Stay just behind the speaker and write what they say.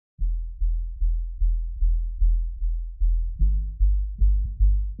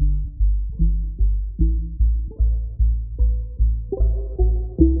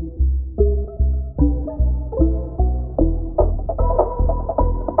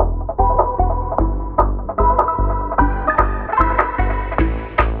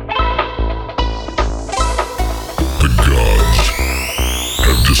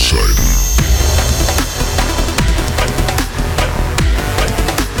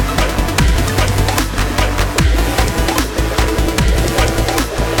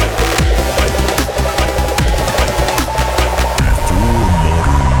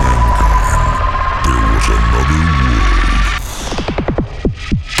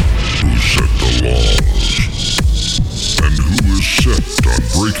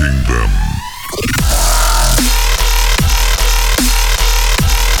rocking them.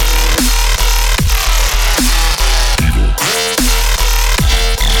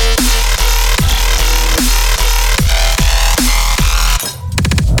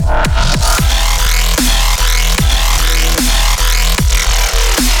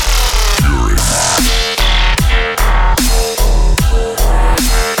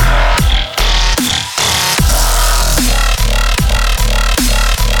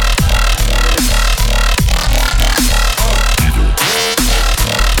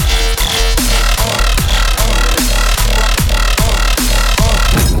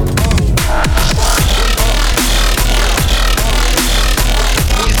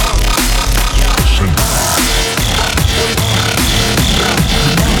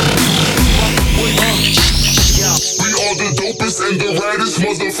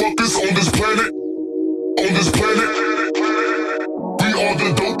 Motherfuckers on this planet, on this planet. We are the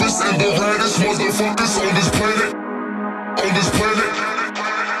dopest and the raddest motherfuckers on this planet, on this planet.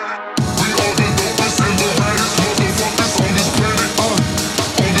 We are the dopest and the raddest motherfuckers on this planet,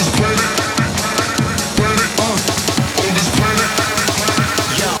 on this planet, on this planet.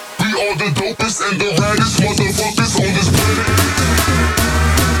 We are the dopest and the raddest motherfuckers on this planet.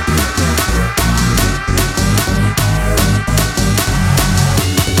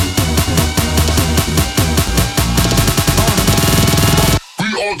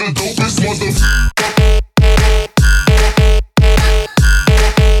 The dopest motherfucker.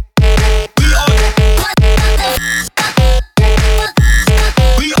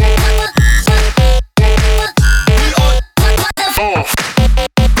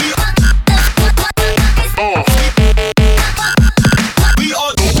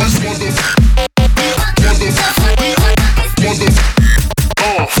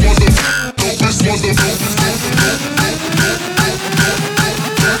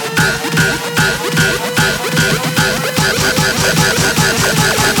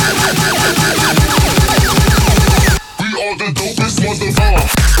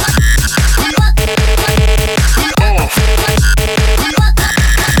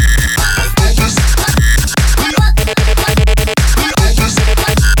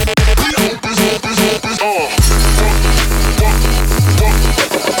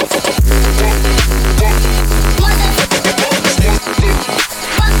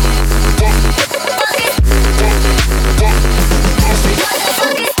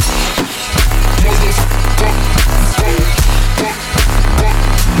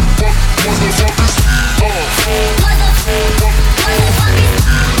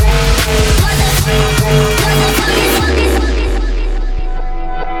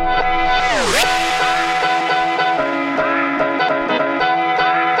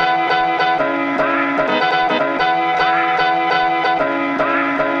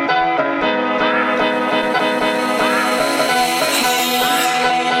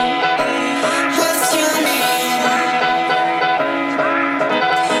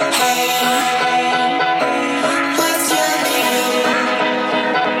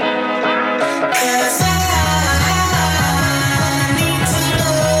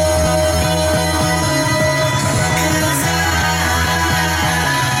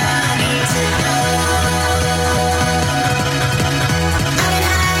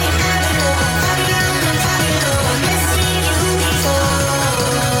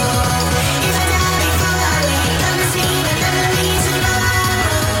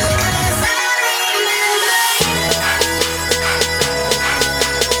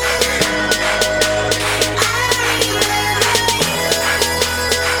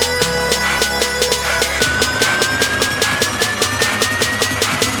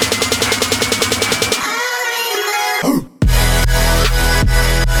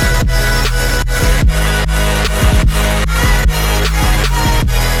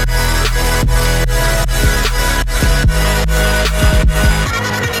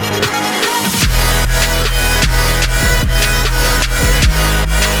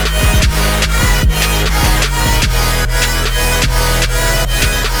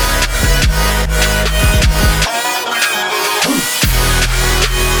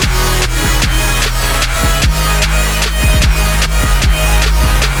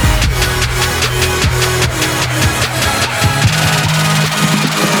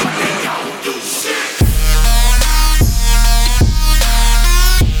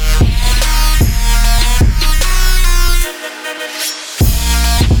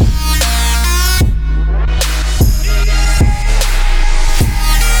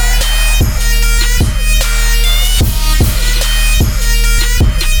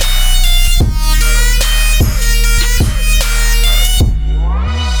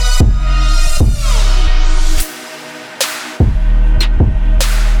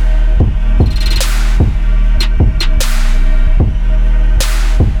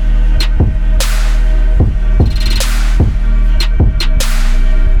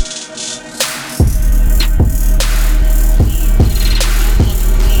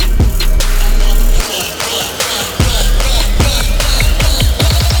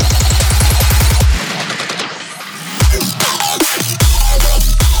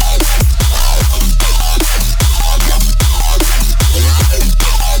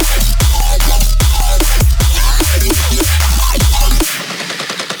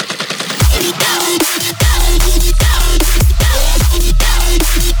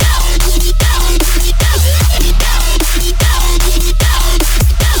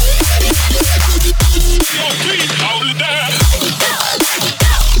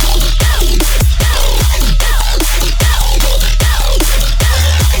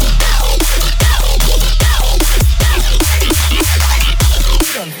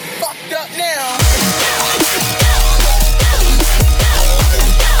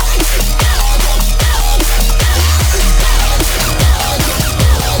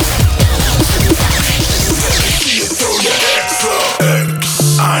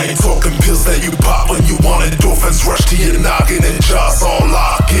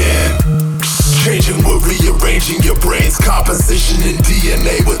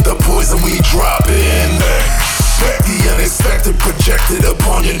 projected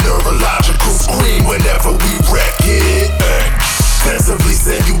upon your neurological screen whenever we wreck it. Extensively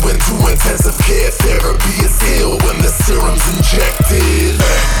send you into intensive care. Therapy is ill when the serum's injected.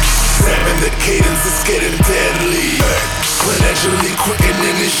 Examine the cadence, it's getting deadly. Exponentially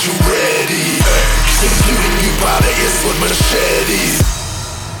quickening issue ready. Executing you by the ears with machetes.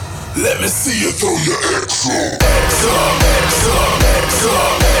 Let me see you throw your X up. X up, X up, X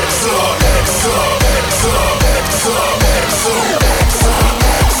up, X up, X up, X up, X up, X up, X up.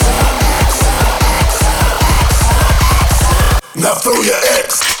 Now throw your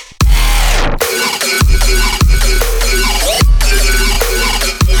X.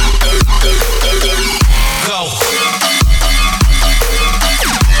 Go.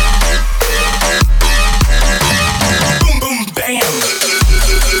 Boom, boom, bam.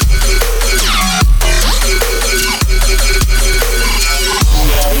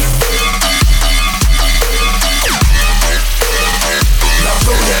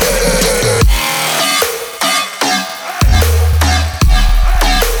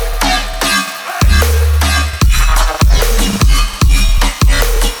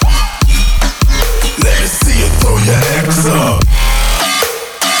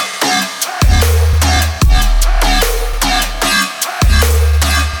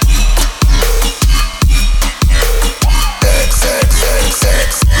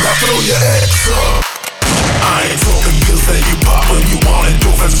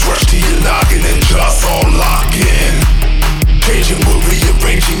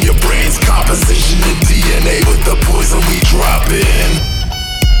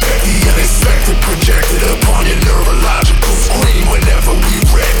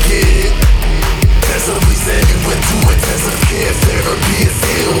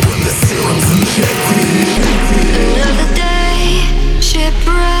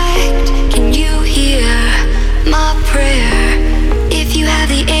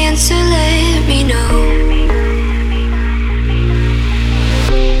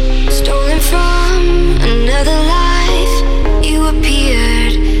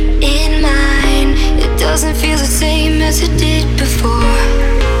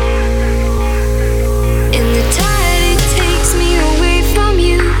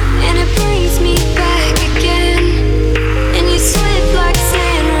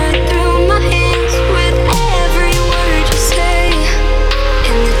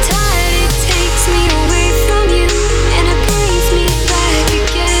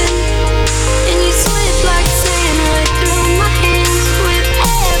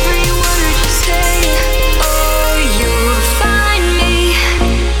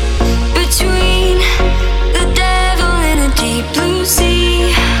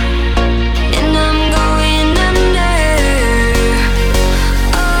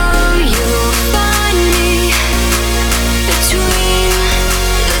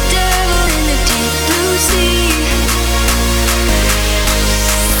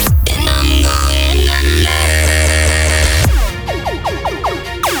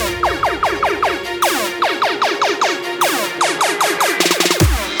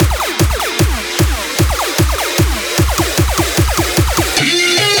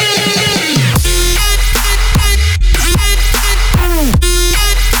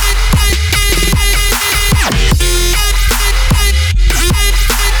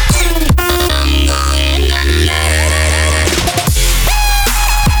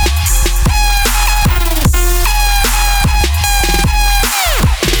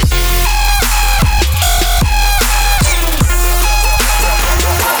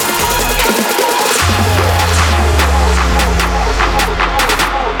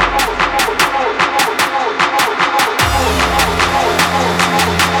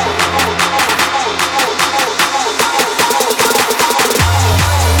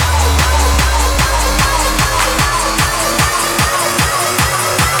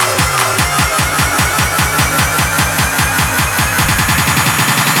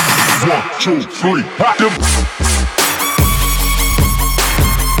 two, three, active.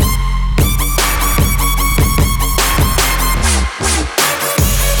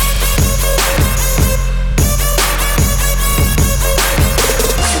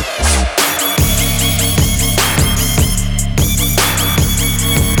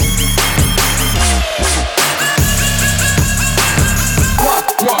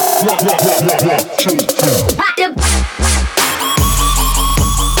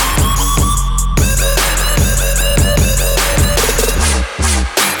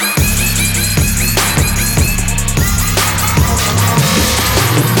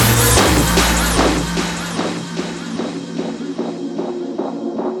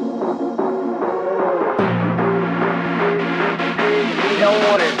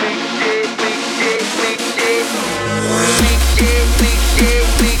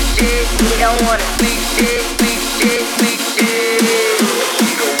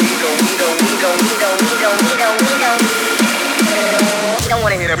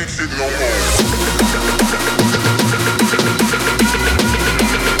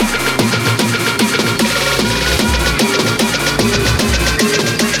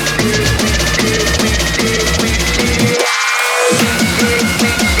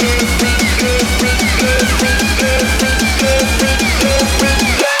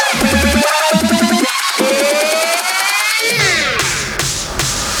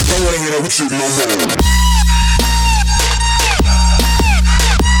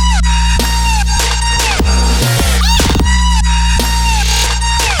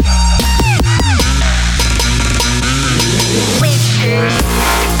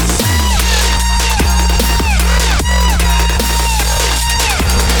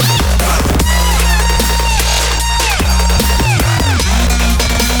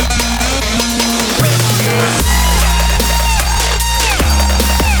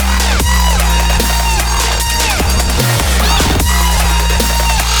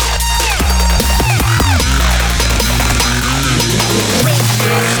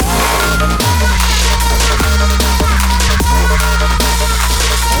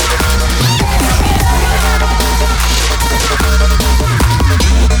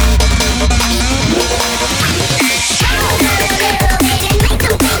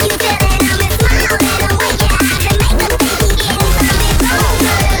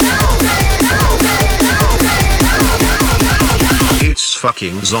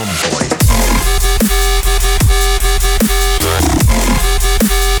 Fucking Zomboy.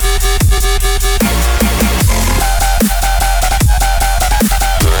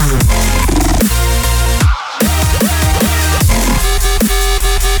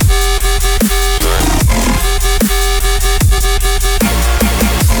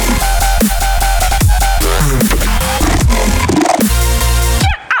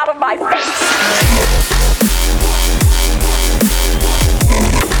 Out of my face!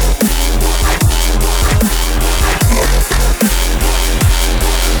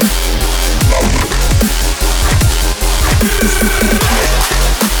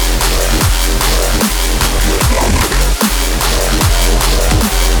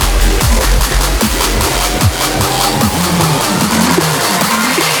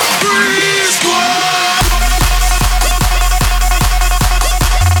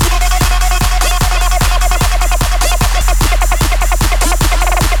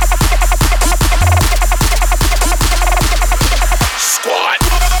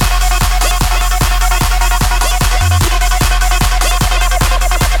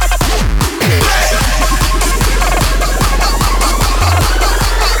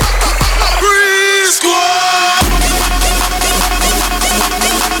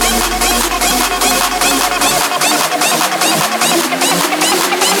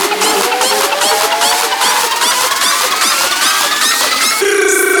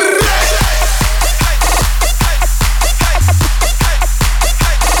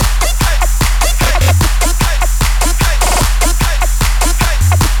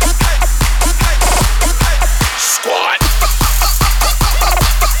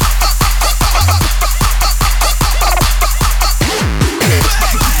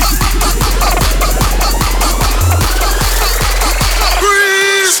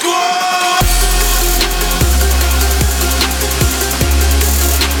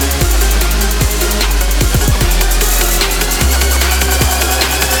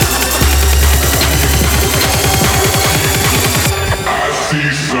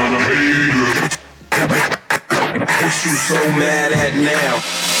 mad at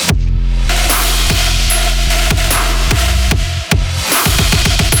now?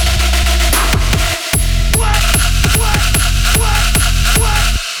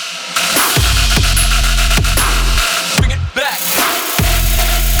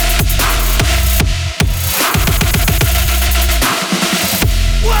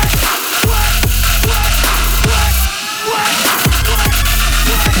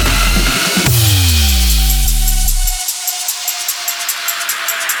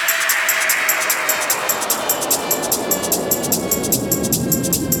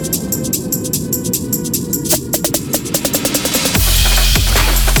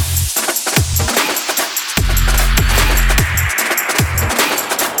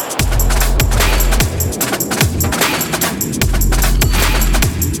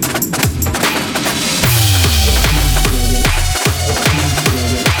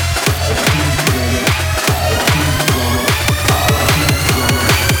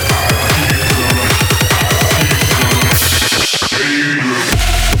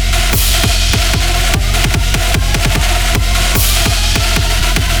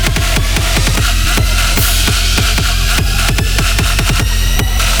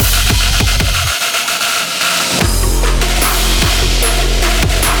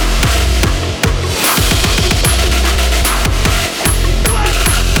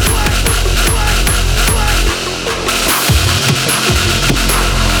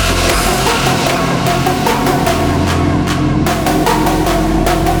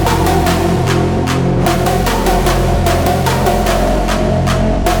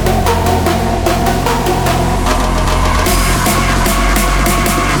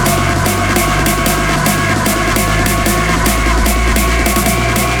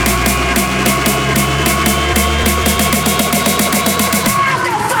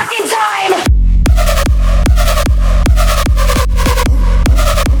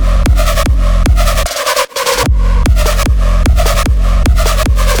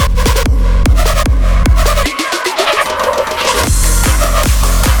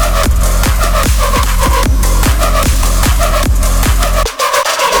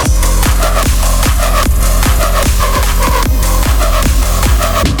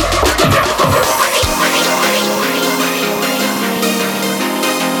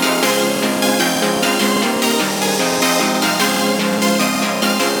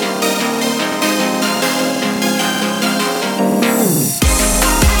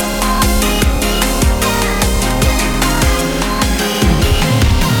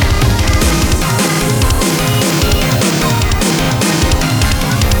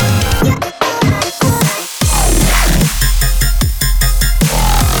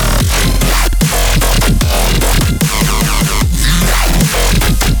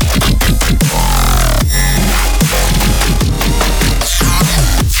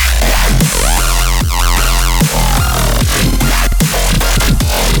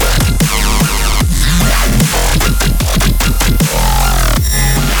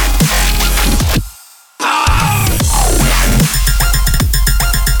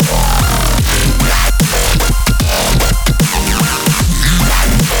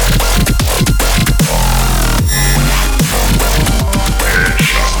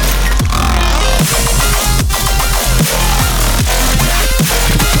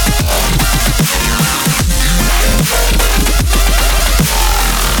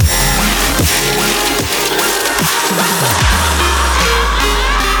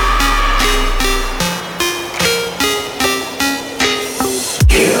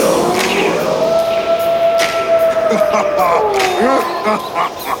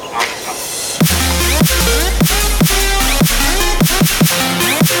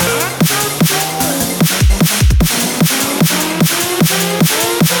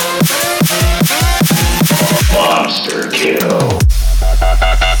 Monster kill.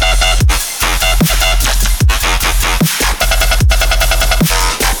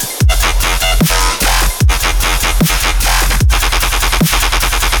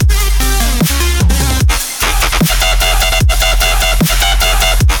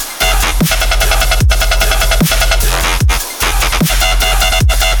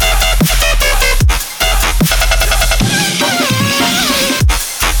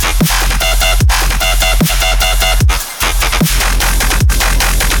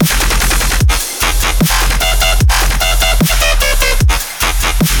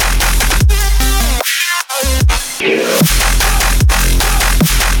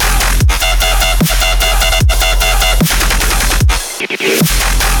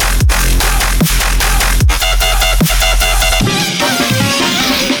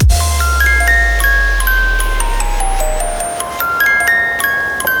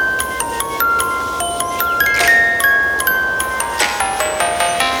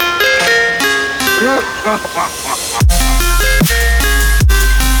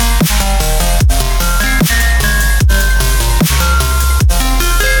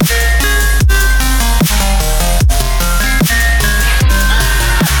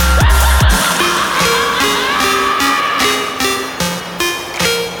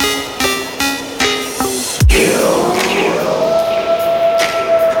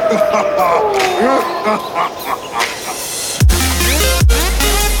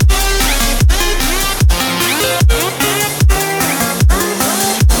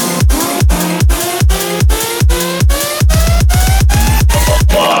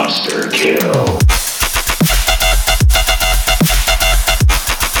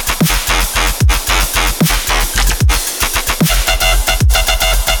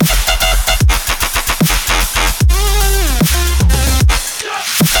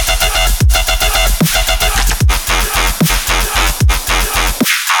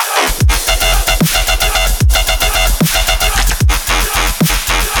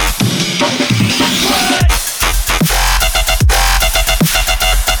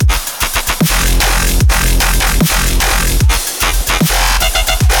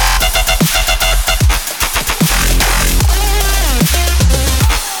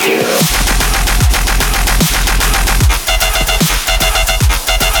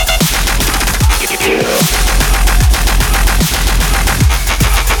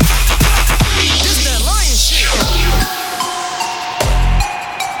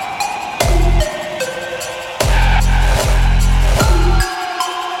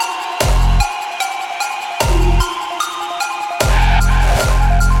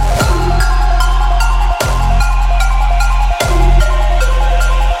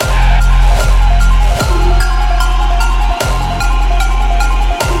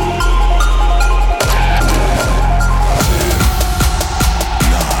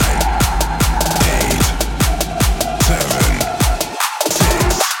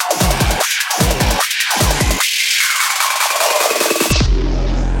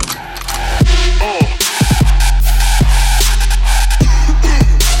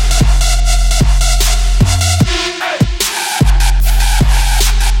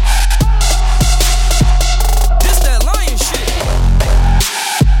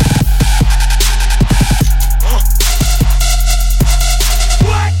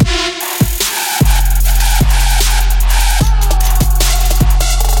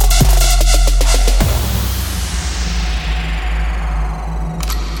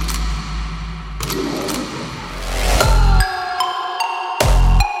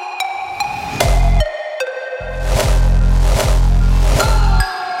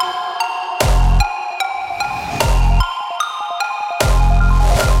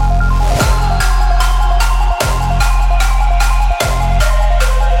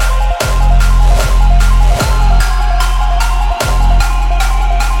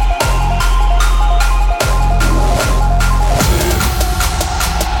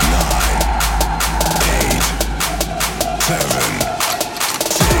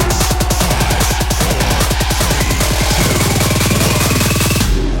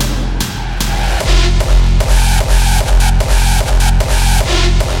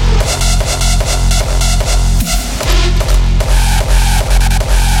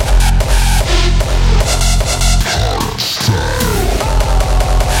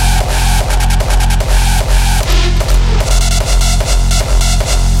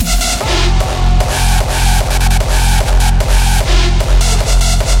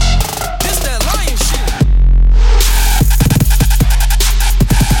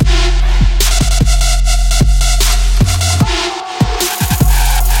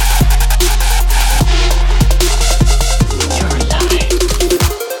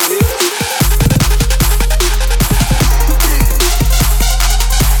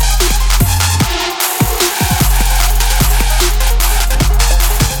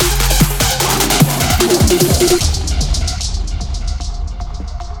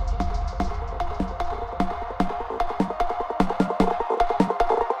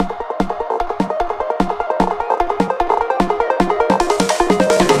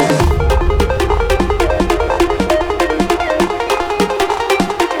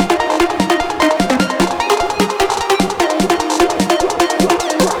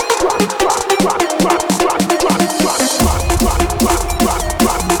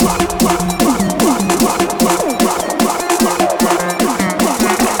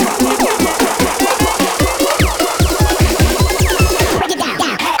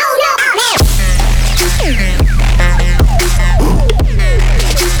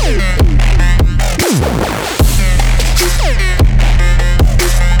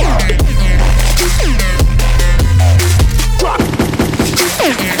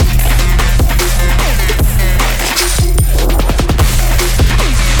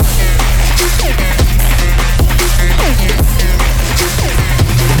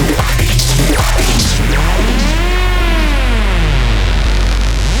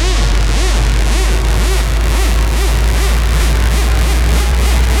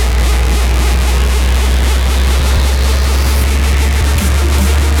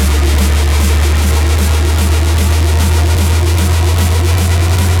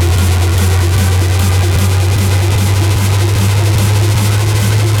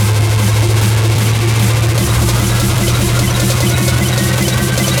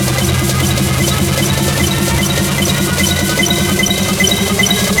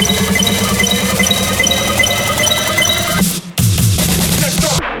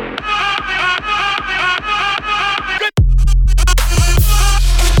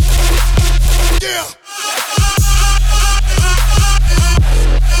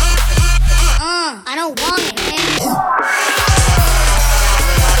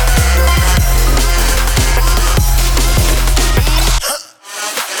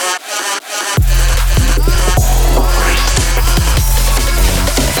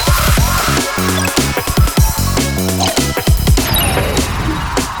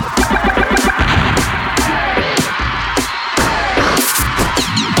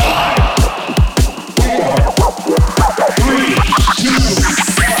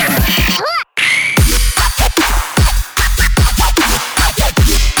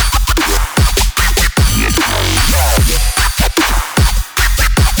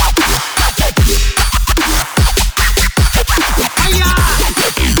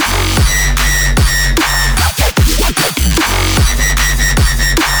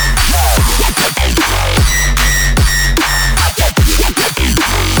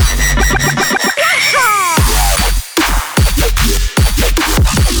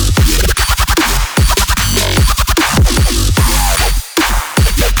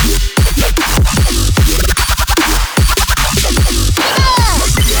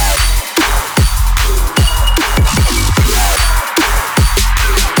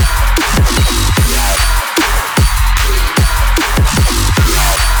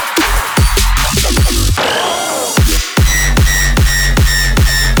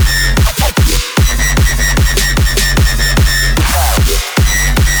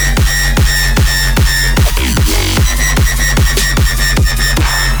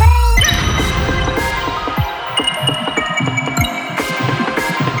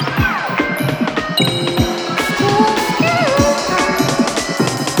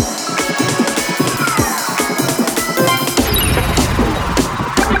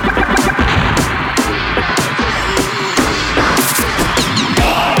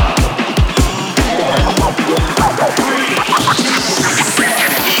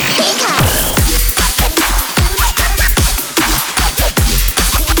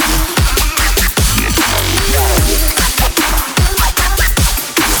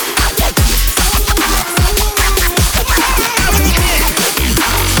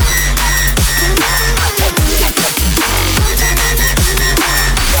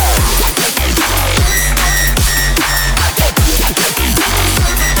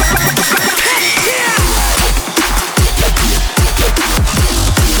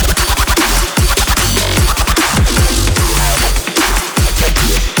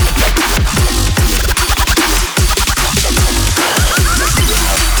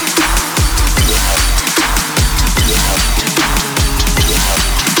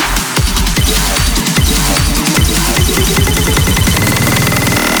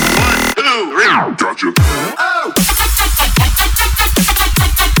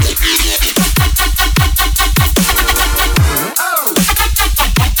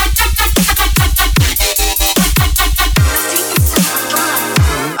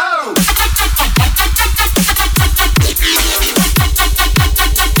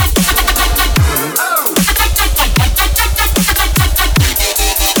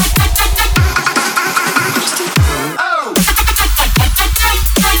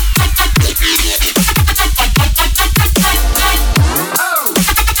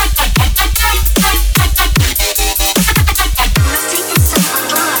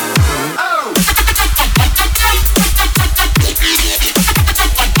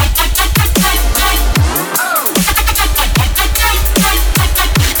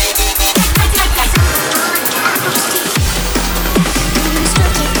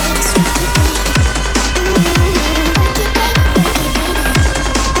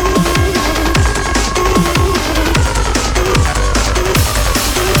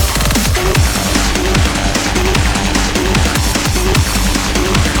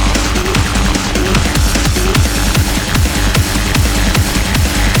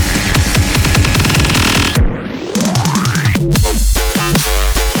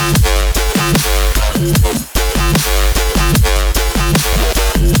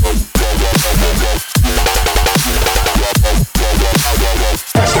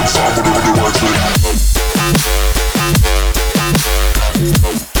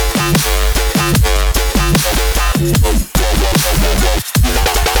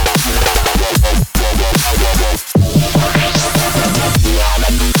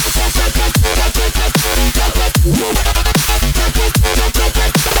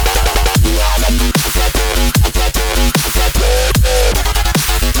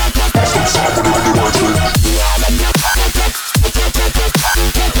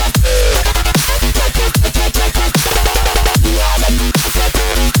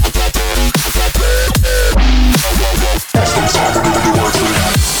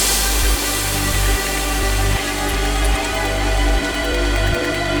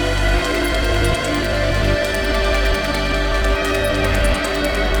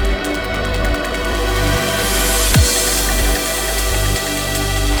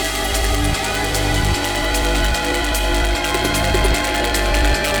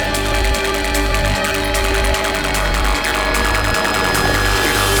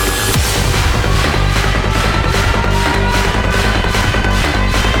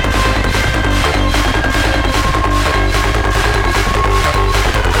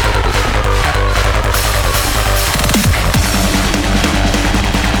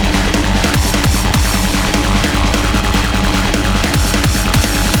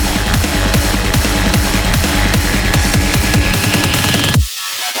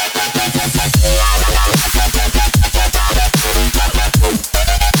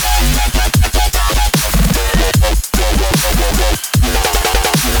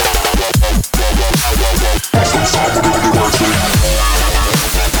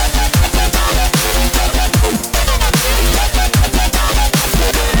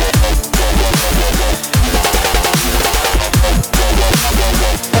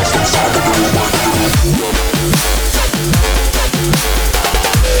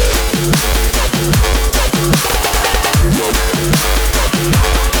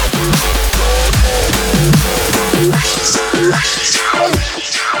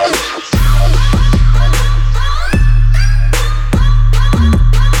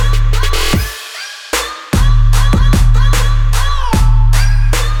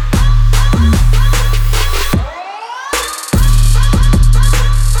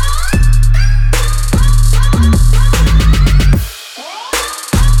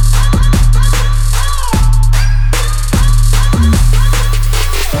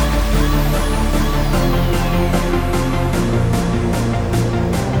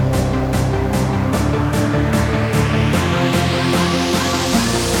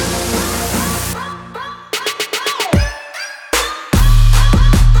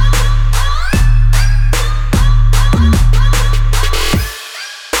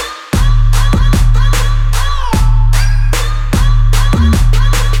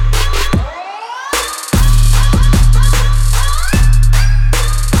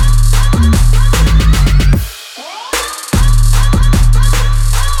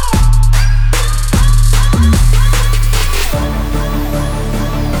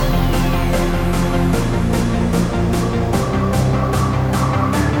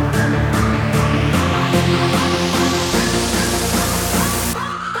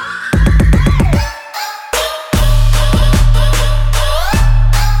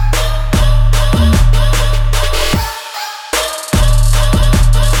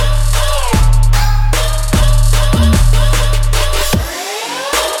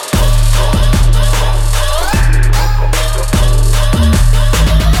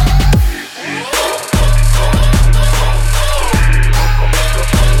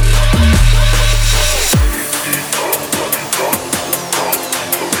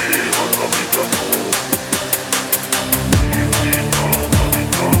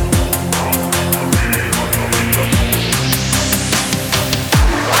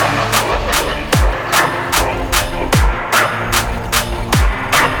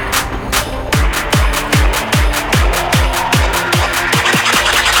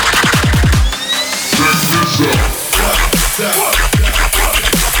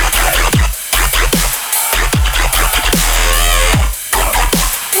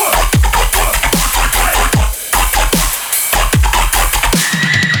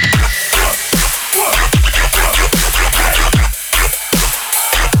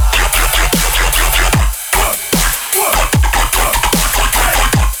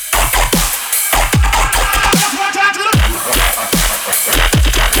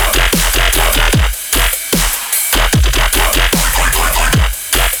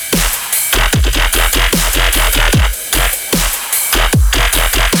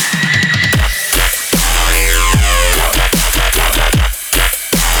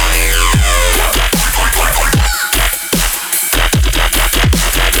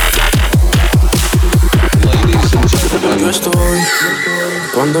 estoy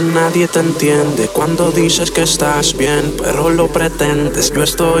cuando nadie te entiende, cuando dices que estás bien, pero lo pretendes. Yo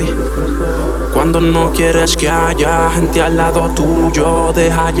estoy cuando no quieres que haya gente al lado tuyo,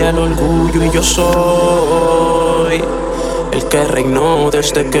 deja ya el orgullo. Y yo soy el que reinó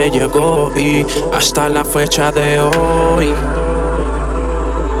desde que llegó y hasta la fecha de hoy.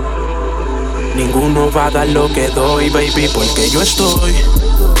 Ninguno va a dar lo que doy, baby, porque yo estoy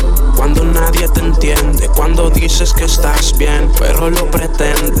cuando nadie te entiende, cuando dices que estás bien, pero lo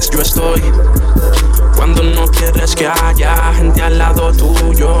pretendes. Yo estoy cuando no quieres que haya gente al lado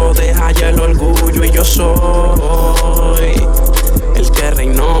tuyo, deja ya el orgullo. Y yo soy el que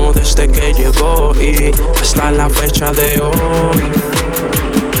reinó desde que llegó y hasta la fecha de hoy.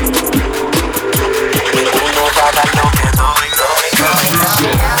 Ninguno va a dar lo que doy.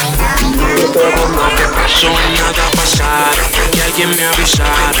 Pasó nada pasar, que alguien me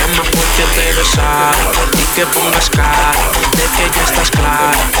avisara, más porque te besara y que pongas cara de que ya estás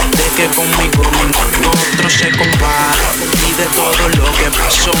clara, de que conmigo ningún otro se compara. Y de todo lo que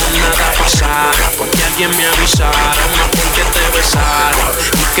pasó nada pasara, porque alguien me avisara, más porque te besara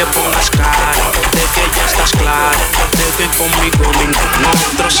y que pongas cara de que ya estás clara, de que conmigo ningún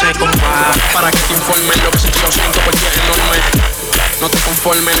otro se compara. Para que te informe lo que sentí, lo siento porque es enorme. No te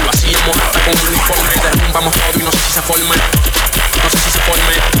conformes, lo hacíamos hasta con un uniforme. Derrumbamos todo y no sé si se forme. No sé si se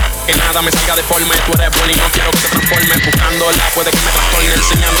forme, que nada me salga deforme. Tú eres buena y no quiero que te transformes. Buscándola puede que me trastorne,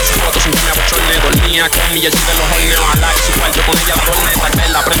 enseñando sus fotos sin que me abochorne. Dormía con mi jersey de los horneos, ojalá que su cual yo con ella adorne. Tal vez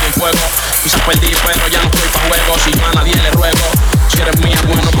la prendí en fuego y se perdí, pero ya no estoy pa' juego. Si yo a nadie le ruego, si eres mía,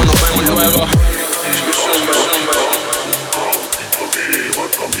 bueno, pues nos vemos luego.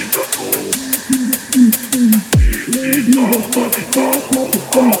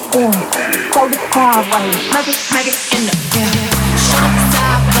 Throw the car away, smack it in the air.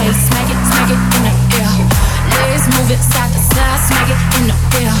 Sideways, smack it in the air. Legs move it side to side, smack it in the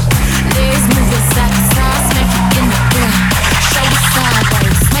air. Legs move it side to side, smack it in the air. Shoulder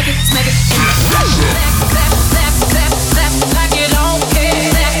sideways, smack it in the air. Clap, clap, clap, clap, clap, like you don't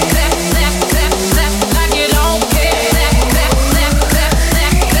care. Clap, clap, clap, clap, clap, like you don't care. Clap, clap, clap, clap, clap, clap, clap, clap, clap, clap,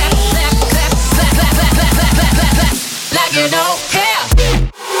 clap, clap, clap, clap, clap, like you don't care.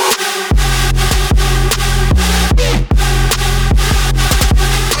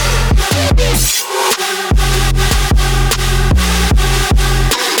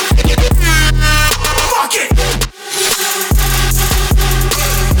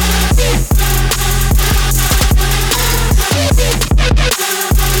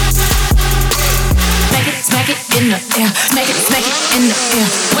 In the air, smack it in the air.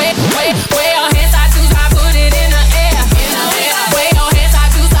 Where your hands I do, I put it in the air. Where your hands I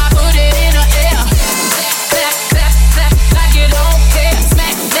do, I put it in the air. Clap, clap, clap, like you don't care.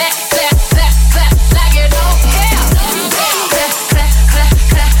 Smack that, clap, clap, clap, like you don't care. Clap, clap, clap,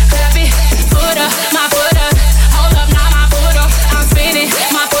 clap, clap it. Foot up, my foot up. Hold up, now my foot up. I'm spinning,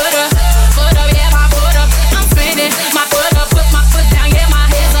 my foot up, yeah, my foot up. I'm spinning, my foot up, put my foot down, yeah, my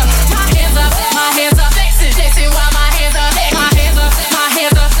hands up, my hands up, my hands up. While my hands up, my hands up, my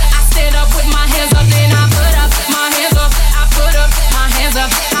hands up. I stand up with my hands up, then I put up my hands up. I put up my hands up,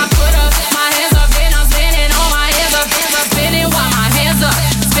 I put up my hands up, then I'm spinning on my hands up, spinning while my hands up,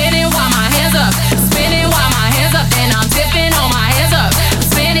 spinning while my hands up, spinning while my hands up, then I'm tipping on my hands up,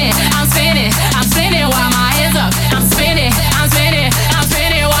 spinning, I'm spinning, I'm spinning while my hands up, I'm spinning, I'm spinning, I'm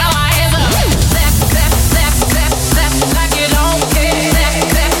spinning while my hands up. Clap, clap, clap, clap, clap, like you don't care. Clap,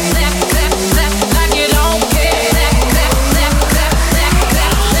 clap, clap, clap, clap, like you don't care.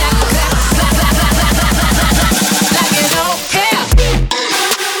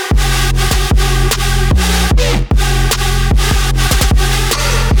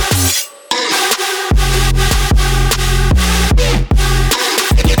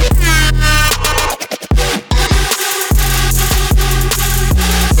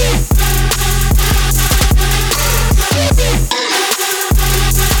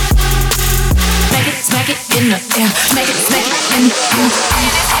 In the air, smack it in the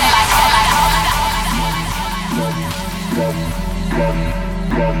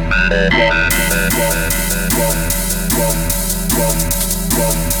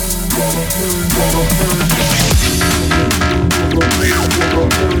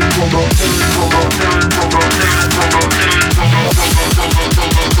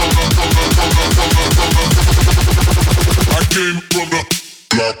I came from the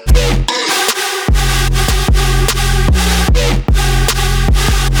block.